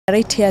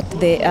Right here at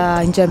the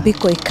Njambi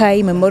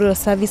Koikai Memorial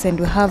Service, and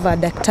we have a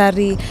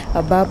Daktari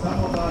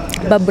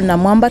Ababu na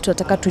Mwamba.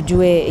 Tunataka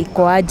tujue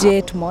iko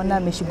aje, tumeona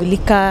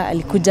ameshughulika,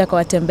 alikuja kwa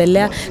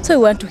watembelea. So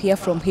we want to hear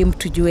from him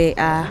tujue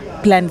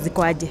plans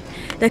ziko aje.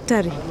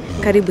 Daktari,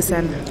 karibu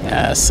sana.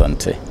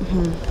 Asante.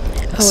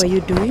 How are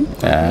you doing?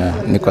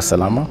 Niko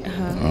salama.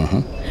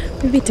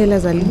 Maybe tell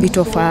us a little bit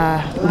of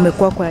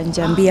umekuwa kwa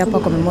Njambi hapa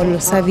kwa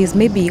Memorial Service.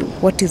 Maybe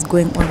what is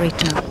going on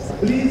right now?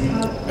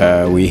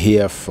 We're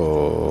here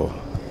for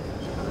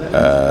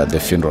the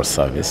funeral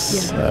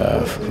service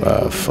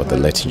for the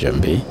late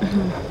Njambi.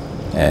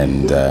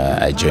 And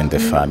I joined the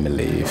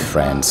family,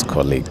 friends,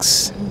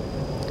 colleagues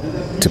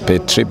to pay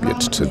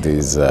tribute to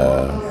this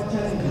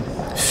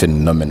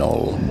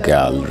phenomenal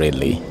girl,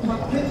 really,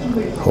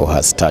 who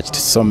has touched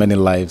so many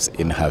lives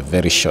in her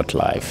very short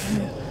life.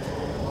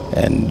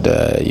 And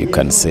you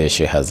can say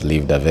she has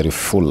lived a very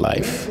full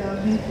life,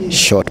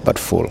 short but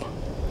full.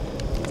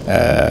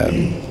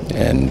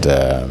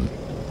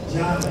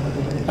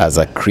 As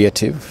a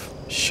creative,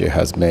 she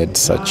has made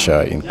such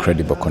an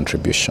incredible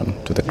contribution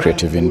to the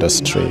creative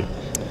industry,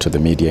 to the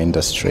media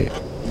industry,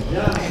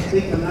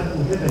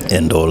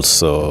 and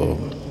also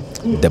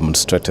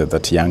demonstrated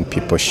that young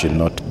people should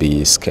not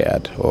be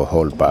scared or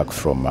hold back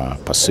from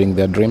pursuing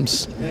their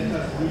dreams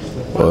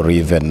or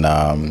even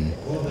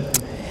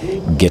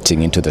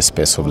getting into the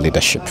space of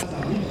leadership.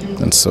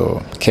 And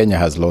so Kenya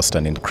has lost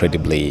an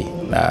incredibly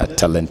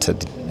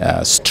talented,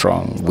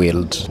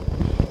 strong-willed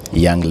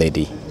young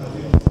lady.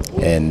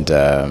 And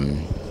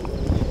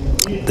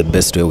the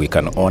best way we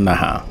can honor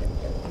her,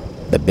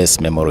 the best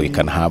memory we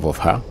can have of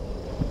her,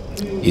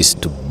 is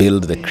to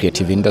build the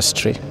creative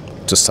industry,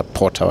 to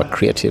support our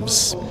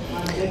creatives,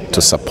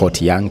 to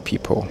support young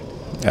people,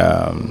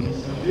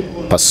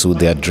 pursue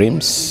their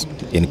dreams,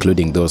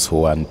 including those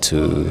who want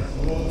to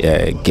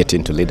get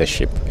into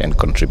leadership and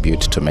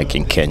contribute to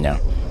making Kenya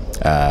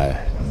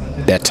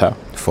better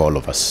for all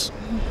of us.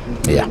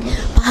 Yeah.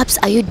 Perhaps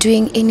are you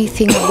doing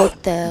anything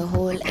about the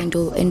whole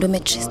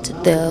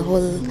endometrist, the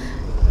whole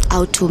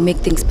how to make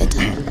things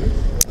better?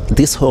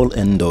 This whole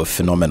endo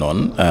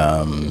phenomenon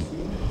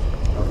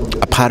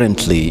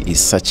apparently is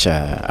such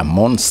a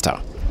monster,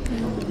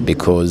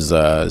 because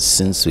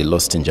since we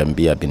lost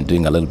Njambi, I've been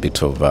doing a little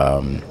bit of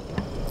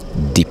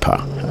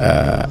deeper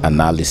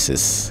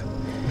analysis,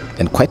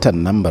 and quite a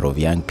number of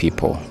young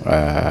people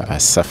are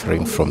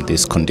suffering from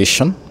this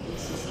condition.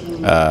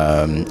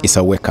 It's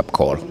a wake-up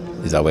call.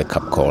 It's a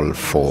wake-up call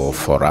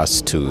for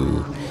us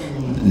to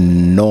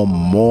know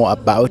more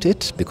about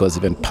it, because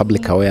even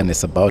public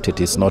awareness about it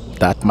is not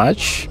that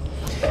much.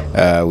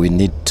 We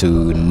need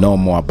to know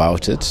more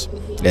about it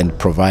and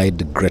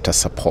provide greater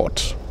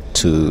support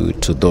to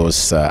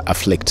those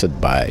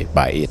afflicted by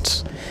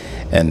it.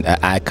 And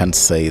I can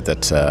say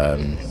that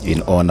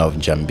in honor of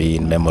Njambi,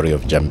 in memory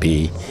of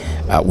Njambi,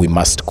 we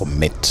must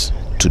commit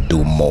to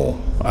do more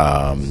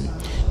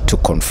to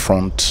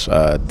confront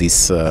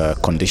this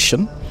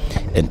condition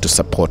and to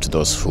support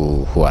those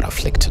who are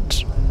afflicted.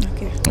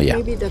 Okay. Yeah.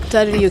 Maybe,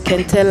 Doctor, you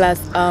can tell us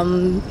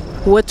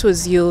what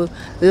was your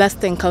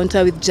last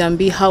encounter with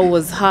Njambi? How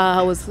was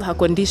her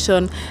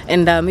condition?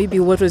 And maybe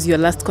what was your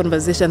last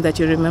conversation that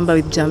you remember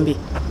with Njambi?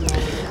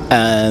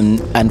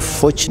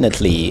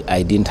 Unfortunately,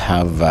 I didn't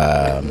have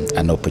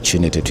an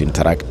opportunity to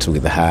interact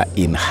with her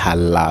in her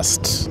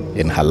last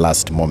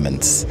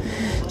moments.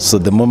 So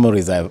the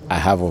memories I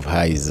have of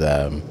her is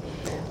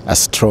a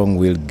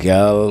strong-willed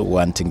girl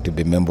wanting to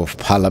be member of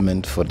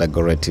parliament for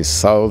Dagoretti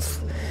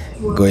South,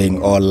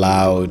 going all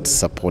out,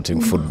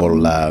 supporting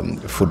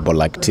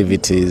football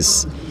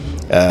activities,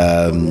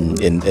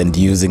 and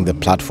using the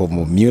platform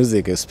of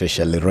music,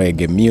 especially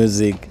reggae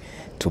music,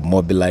 to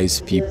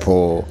mobilize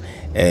people,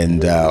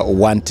 and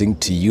wanting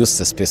to use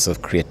the space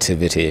of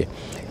creativity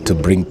to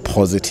bring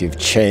positive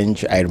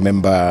change. I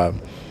remember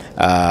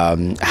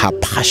her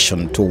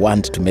passion to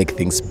want to make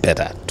things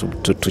better,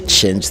 to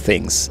change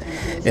things,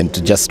 and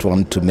to just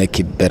want to make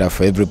it better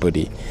for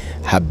everybody.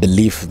 Her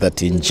belief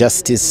that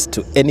injustice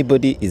to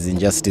anybody is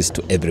injustice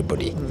to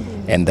everybody,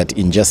 and that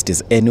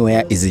injustice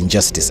anywhere is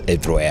injustice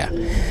everywhere.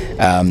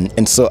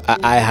 And so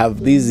I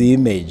have this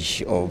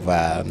image of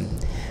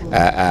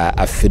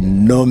a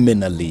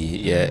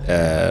phenomenally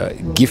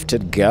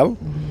gifted girl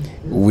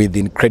with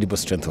incredible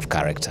strength of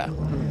character.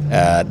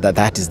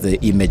 That is the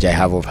image I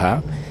have of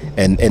her,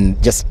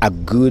 and just a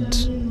good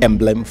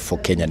emblem for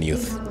Kenyan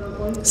youth.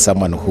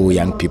 Someone who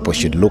young people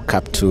should look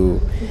up to,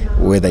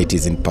 whether it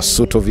is in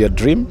pursuit of your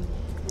dream.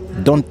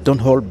 Don't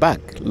hold back.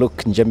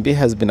 Look, Njambi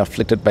has been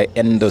afflicted by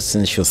endo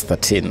since she was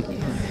 13.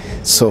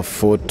 So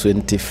for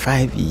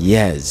 25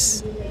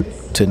 years,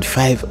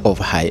 25 of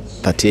her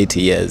 38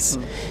 years,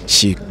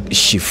 she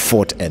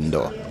fought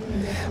endo.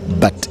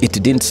 But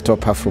it didn't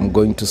stop her from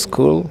going to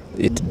school.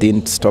 It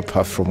didn't stop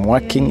her from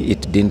working.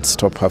 It didn't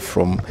stop her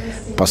from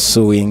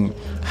pursuing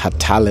her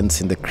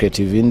talents in the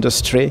creative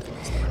industry.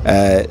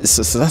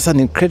 So that's an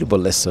incredible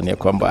lesson ya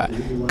kwamba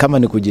kama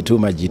ni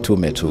kujituma,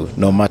 jitume tu,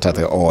 no matter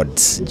the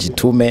odds.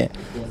 Jitume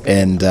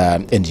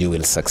and you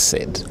will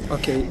succeed.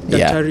 Okay,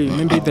 Daktari,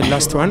 maybe the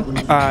last one.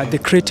 The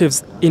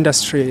creatives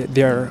industry,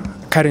 they are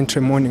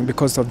currently mourning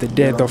because of the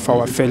death of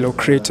our fellow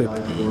creative.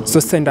 So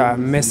send a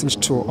message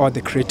to all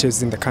the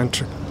creatives in the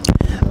country.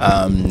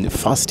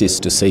 First is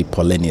to say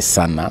poleni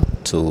sana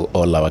to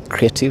all our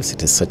creatives.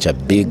 It is such a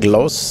big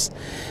loss.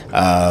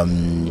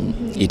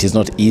 It is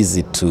not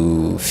easy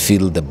to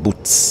fill the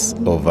boots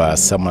of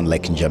someone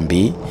like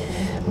Njambi,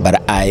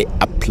 but I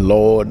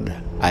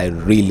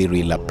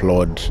really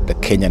applaud the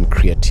Kenyan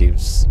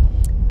creatives.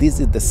 This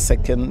is the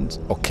second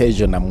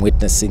occasion I'm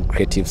witnessing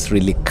creatives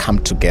really come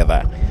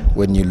together.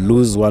 When you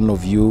lose one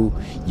of you,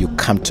 you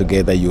come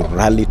together, you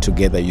rally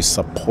together, you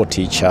support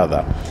each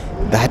other.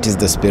 That is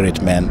the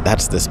spirit, man.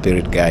 That's the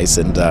spirit, guys.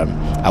 And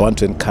I want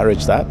to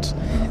encourage that.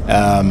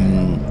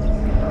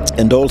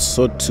 And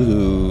also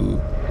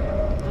to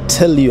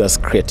tell you as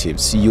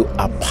creatives, you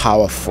are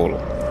powerful.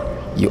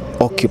 You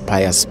occupy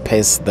a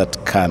space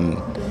that can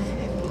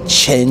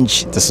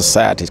change the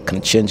society,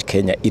 can change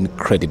Kenya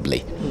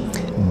incredibly.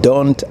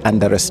 Don't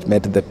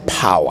underestimate the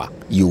power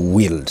you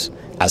wield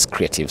as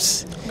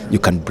creatives. You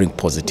can bring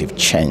positive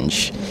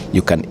change.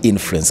 You can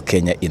influence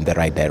Kenya in the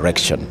right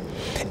direction.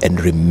 And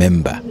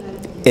remember,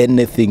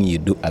 anything you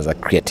do as a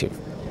creative,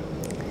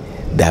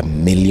 there are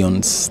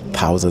millions,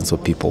 thousands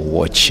of people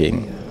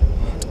watching,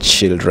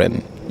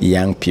 children,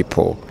 young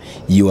people.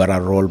 You are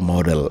a role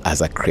model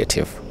as a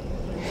creative.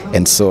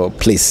 And so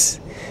please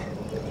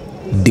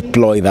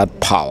deploy that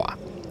power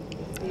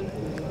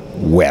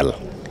well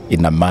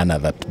in a manner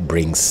that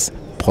brings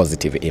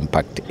positive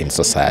impact in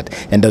society.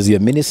 And as your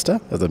minister,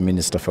 as a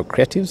minister for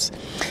creatives,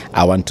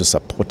 I want to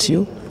support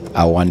you.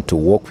 I want to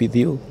work with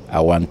you. I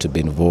want to be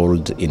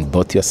involved in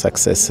both your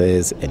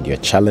successes and your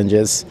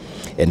challenges.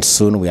 And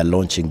soon we are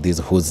launching this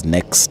Who's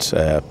Next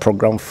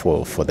program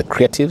for the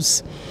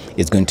creatives.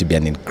 It's going to be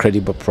an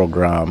incredible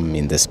program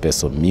in the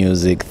space of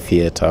music,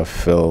 theater,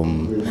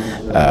 film,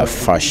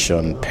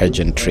 fashion,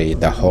 pageantry,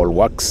 the whole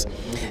works.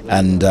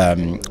 And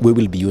we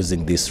will be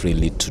using this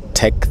really to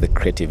take the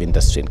creative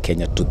industry in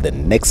Kenya to the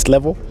next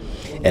level.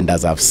 And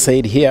as I've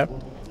said here,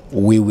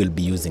 we will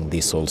be using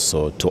this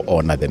also to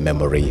honor the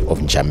memory of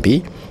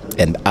Njambi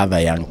and other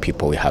young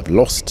people we have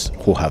lost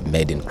who have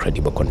made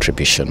incredible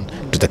contribution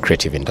to the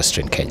creative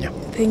industry in Kenya.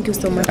 Thank you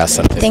so much.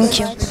 Thank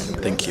you.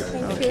 Thank you.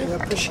 Okay, I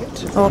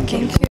appreciate it.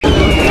 Okay.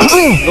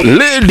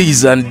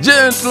 Ladies and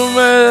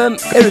gentlemen,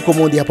 Eric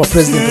Omondi hapa,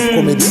 president of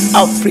Comedy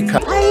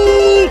Africa.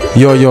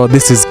 Yo,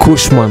 this is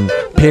Kushman,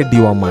 Pedi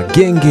wa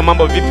Magenge.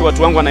 Mambo vipi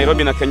watu wangu wa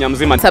Nairobi na Kenya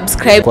mzima?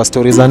 Subscribe Kwa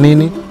stories za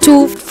nini?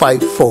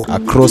 254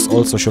 Across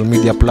all social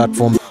media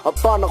platforms.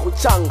 hapana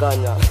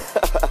kuchanganya.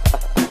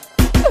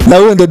 Na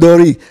huyo ndo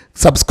Dori,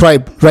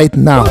 subscribe right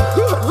now.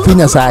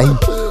 Finya sahi.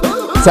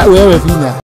 Sa wewe finya.